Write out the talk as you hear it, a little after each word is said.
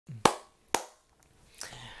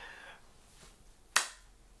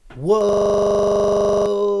Whoa!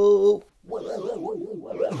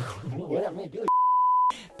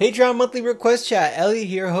 Patreon monthly request chat. Elliot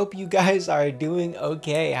here. Hope you guys are doing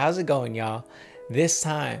okay. How's it going, y'all? This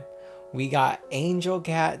time we got Angel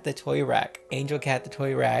Cat the Toy Rack. Angel Cat the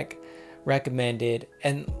Toy Rack recommended.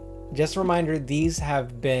 And just a reminder, these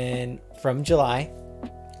have been from July.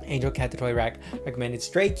 Angel Cat the Toy Rack recommended.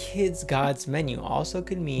 Stray Kids God's Menu also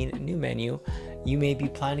could mean new menu. You may be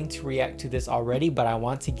planning to react to this already, but I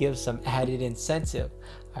want to give some added incentive.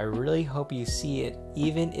 I really hope you see it,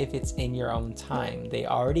 even if it's in your own time. They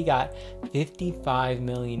already got 55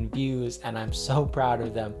 million views, and I'm so proud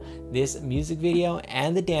of them. This music video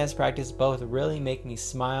and the dance practice both really make me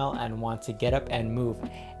smile and want to get up and move.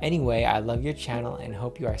 Anyway, I love your channel and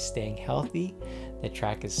hope you are staying healthy. The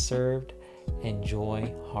track is served.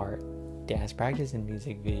 Enjoy heart. Dance practice and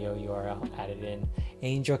music video URL added in.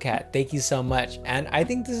 Angel Cat, thank you so much. And I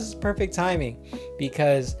think this is perfect timing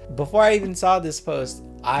because before I even saw this post,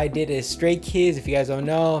 I did a Stray Kids. If you guys don't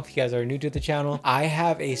know, if you guys are new to the channel, I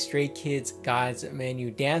have a Stray Kids God's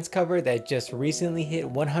Menu dance cover that just recently hit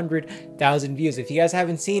 100,000 views. If you guys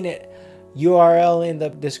haven't seen it, URL in the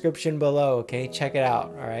description below. Okay, check it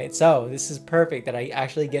out. All right, so this is perfect that I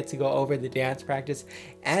actually get to go over the dance practice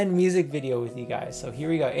and music video with you guys. So here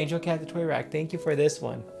we go. Angel Cat the Toy Rack, thank you for this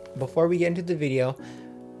one. Before we get into the video,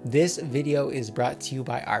 this video is brought to you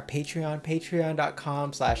by our Patreon.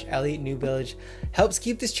 Patreon.com/ElliotNewVillage helps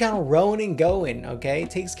keep this channel rolling and going. Okay, it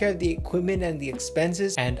takes care of the equipment and the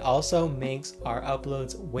expenses, and also makes our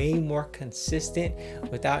uploads way more consistent.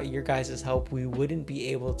 Without your guys' help, we wouldn't be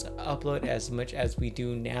able to upload as much as we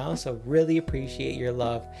do now. So really appreciate your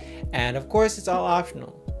love, and of course it's all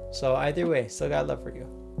optional. So either way, still got love for you.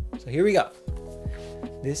 So here we go.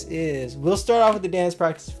 We'll start off with the dance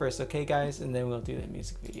practice first, okay guys, and then we'll do the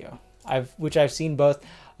music video. Which I've seen both.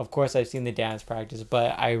 Of course I've seen the dance practice,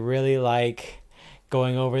 but I really like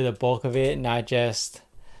going over the bulk of it, not just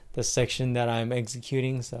the section that I'm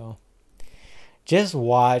executing. So just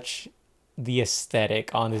watch the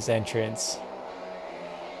aesthetic on this entrance.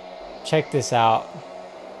 Check this out.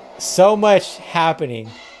 So much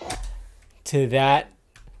happening to that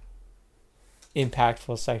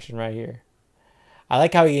impactful section right here. I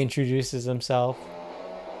like how he introduces himself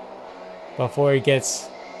before he gets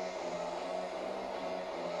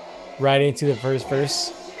right into the first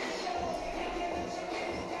verse.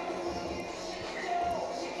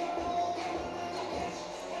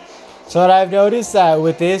 So what I've noticed that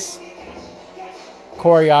with this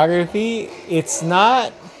choreography, it's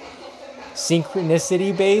not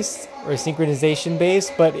synchronicity based or synchronization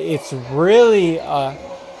based, but it's really a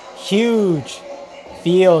huge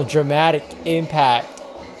feel dramatic impact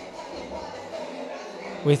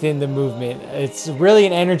within the movement. It's really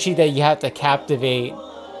an energy that you have to captivate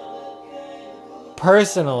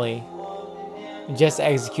personally and just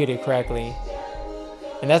execute it correctly.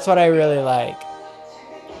 And that's what I really like.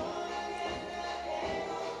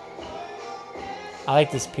 I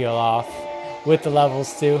like this peel off with the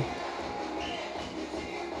levels too.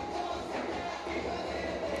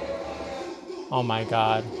 Oh my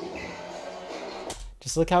god.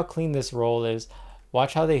 Just look how clean this roll is.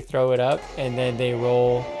 Watch how they throw it up and then they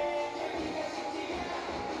roll.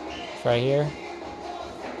 It's right here.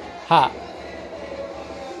 Ha!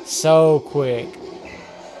 So quick.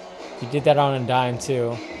 You did that on a dime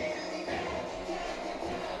too.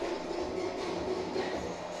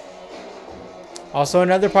 Also,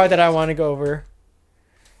 another part that I want to go over.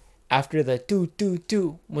 After the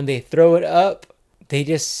do, when they throw it up, they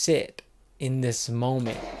just sit in this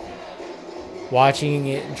moment, watching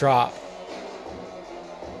it drop.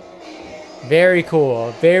 Very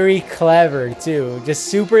cool, very clever too. Just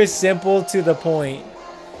super simple to the point.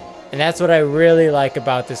 And that's what I really like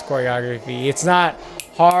about this choreography. It's not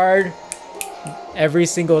hard every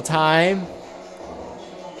single time.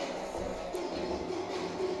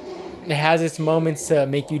 It has its moments to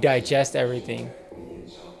make you digest everything.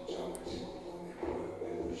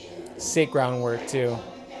 Sick groundwork too.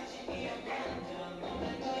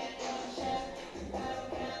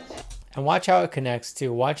 And watch how it connects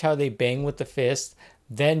too. Watch how they bang with the fist,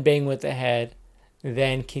 then bang with the head,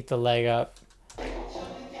 then kick the leg up.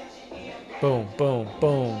 Boom, boom,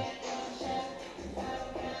 boom.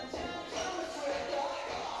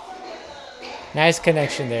 Nice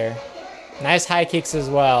connection there. Nice high kicks as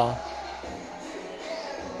well.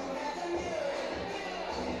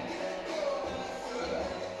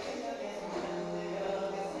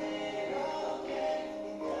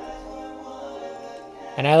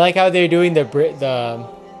 And I like how they're doing the hook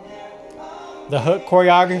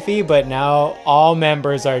choreography, but now all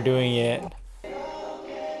members are doing it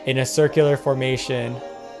in a circular formation.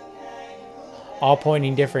 all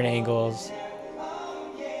pointing different angles.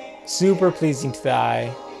 Super pleasing to the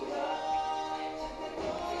eye.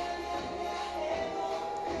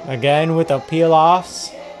 Again with the peel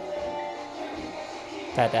offs.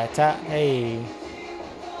 Ta-ta-ta. Hey.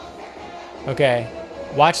 Okay.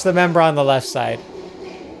 Watch the member on the left side.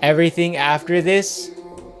 Everything after this,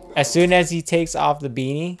 as soon as he takes off the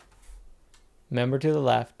beanie, member to the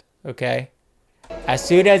left, okay? As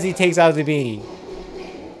soon as he takes off the beanie,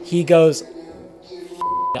 he goes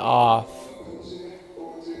off.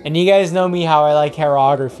 And you guys know me how I like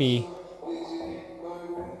hairography.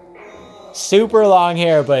 Super long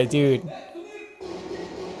hair, but dude.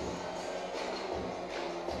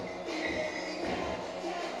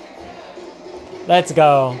 Let's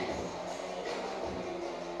go.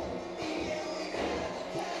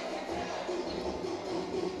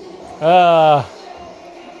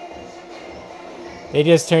 They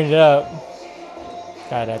just turned it up.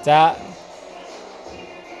 Got that.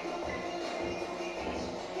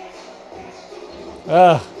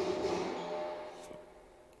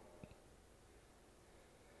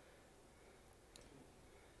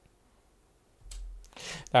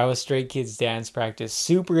 That was Stray Kids dance practice.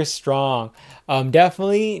 Super strong.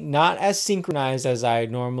 Definitely not as synchronized as I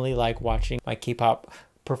normally like watching my K-pop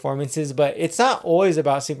performances, but it's not always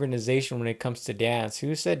about synchronization when it comes to dance.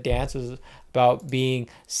 Who said dance was about being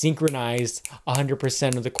synchronized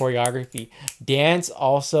 100% of the choreography? Dance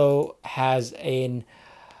also has an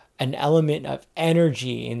element of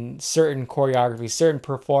energy in certain choreography. Certain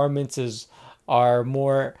performances are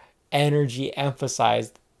more energy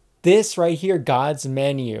emphasized. This right here, God's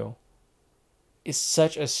Menu, is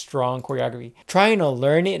such a strong choreography. Trying to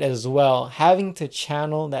learn it as well, having to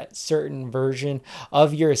channel that certain version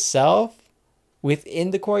of yourself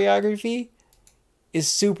within the choreography is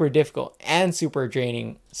super difficult and super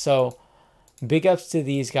draining. So big ups to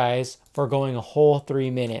these guys for going a whole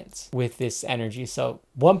 3 minutes with this energy. So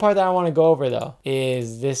one part that I want to go over though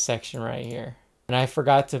is this section right here. And I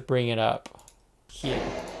forgot to bring it up here.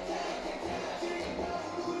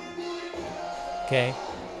 Okay,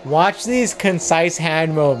 watch these concise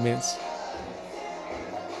hand movements.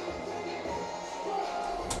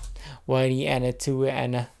 1 and a 2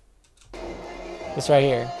 and a. This right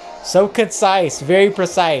here. So concise, very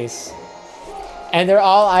precise. And they're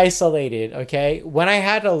all isolated, okay? When I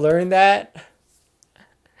had to learn that,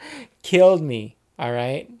 killed me, all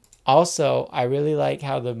right? Also, I really like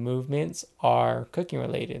how the movements are cooking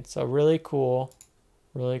related. So really cool.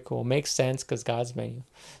 Really cool. Makes sense because God's Menu.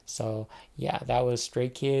 So yeah, that was Stray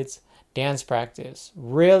Kids dance practice.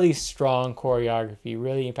 Really strong choreography.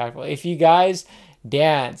 Really impactful. If you guys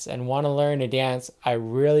dance and want to learn to dance, I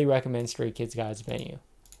really recommend Stray Kids God's Menu.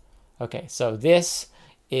 Okay, so this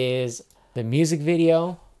is the music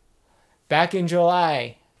video. Back in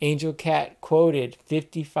July, Angel Cat quoted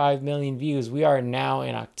 55 million views. We are now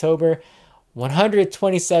in October.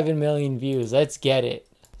 127 million views. Let's get it.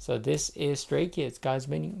 So this is Stray Kids God's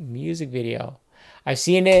Menu music video. I've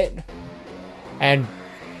seen it, and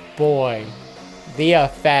boy, the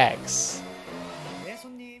effects.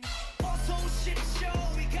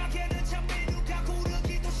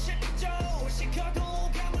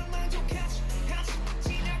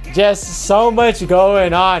 Just so much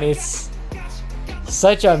going on. It's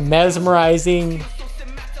such a mesmerizing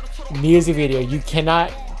music video. You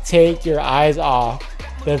cannot take your eyes off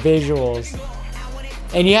the visuals.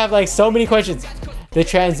 And you have like so many questions. The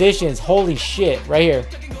transitions, holy shit, right here.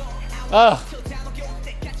 Ugh.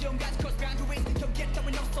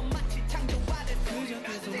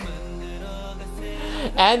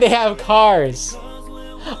 And they have cars.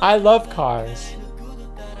 I love cars.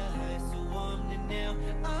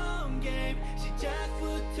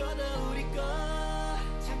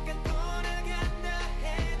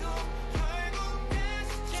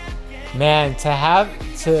 Man,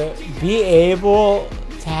 to be able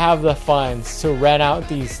to have the funds to rent out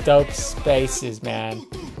these dope spaces, man.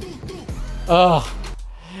 Ugh.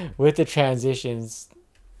 With the transitions.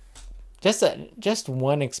 Just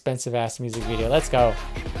one expensive ass music video. Let's go.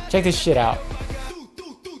 Check this shit out.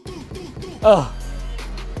 Ugh.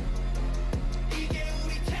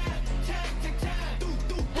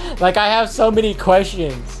 Like, I have so many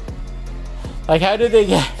questions. Like, how did they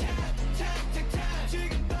get...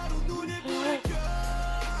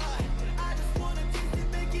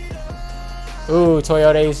 Ooh,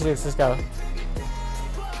 Toyota A6, let's go.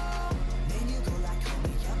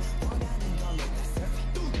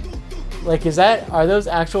 Like, are those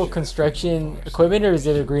actual construction equipment or is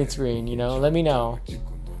it a green screen, you know? Let me know.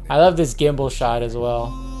 I love this gimbal shot as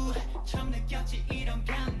well.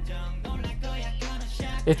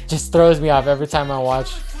 It just throws me off every time I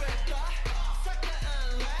watch.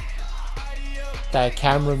 that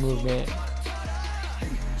camera movement.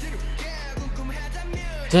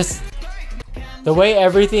 Just the way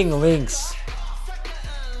everything links.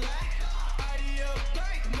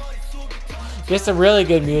 Just a really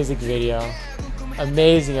good music video.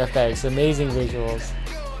 Amazing effects, amazing visuals.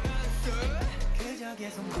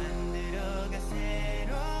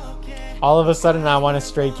 All of a sudden I want a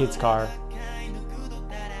Stray Kids car.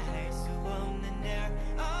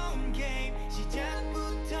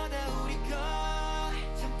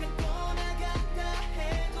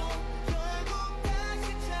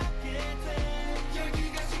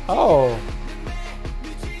 Oh,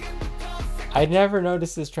 I never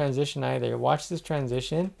noticed this transition either. Watch this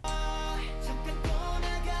transition. I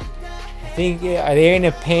think, are they in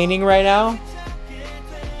a painting right now?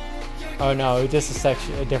 Oh no, it's just a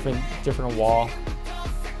section, a different wall.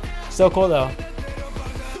 So cool though.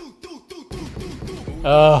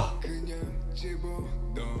 Oh,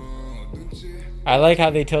 I like how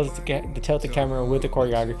they tilt the camera with the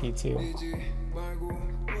choreography too.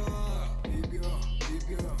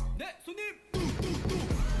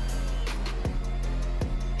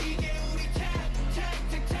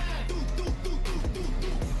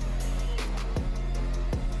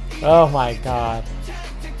 Oh my god.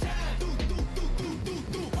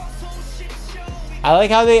 I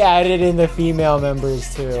like how they added in the female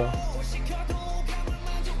members too.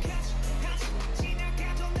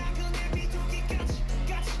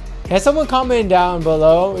 Can someone comment down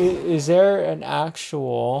below? Is there an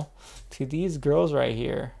actual to these girls right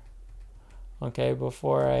here? Okay,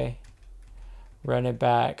 before I run it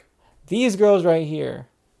back. These girls right here.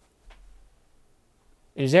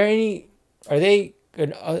 Is there any, are they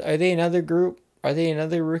another group? Are they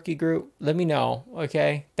another rookie group? Let me know,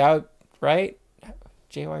 okay? That would, right?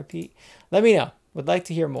 JYP? Let me know. Would like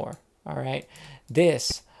to hear more. All right.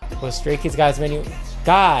 This was Stray Kids Guys Menu.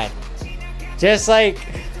 God, just like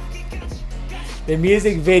the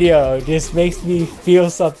music video just makes me feel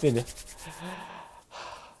something. I'm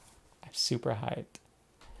super hyped.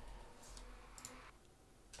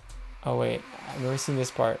 Oh wait, I've never seen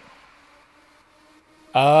this part.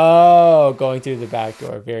 Oh, going through the back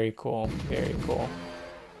door. Very cool. Very cool.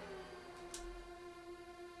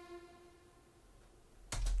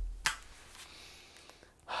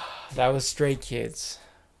 That was Stray Kids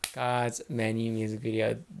God's Menu music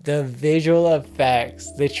video. The visual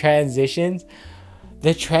effects, the transitions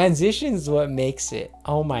is what makes it.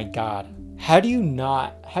 Oh my god. How do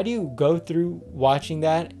you go through watching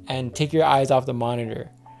that and take your eyes off the monitor?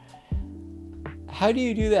 How do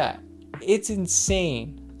you do that? It's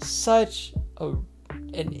insane. Such an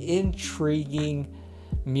intriguing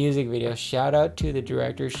music video. Shout out to the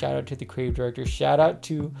director, shout out to the creative director, shout out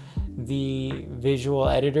to the visual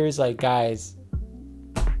editors. Like, guys,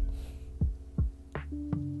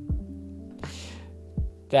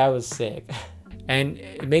 that was sick. And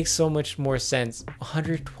it makes so much more sense.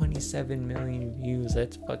 127 million views.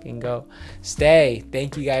 Let's fucking go. Stay.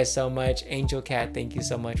 Thank you guys so much. Angel Cat, thank you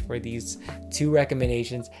so much for these 2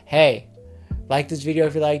 recommendations. Hey, like this video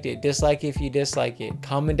if you liked it. Dislike it if you dislike it.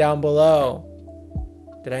 Comment down below.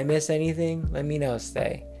 Did I miss anything? Let me know.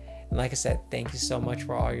 Stay. And like I said, thank you so much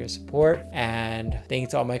for all your support. And thank you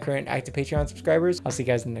to all my current active Patreon subscribers. I'll see you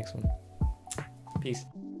guys in the next one. Peace.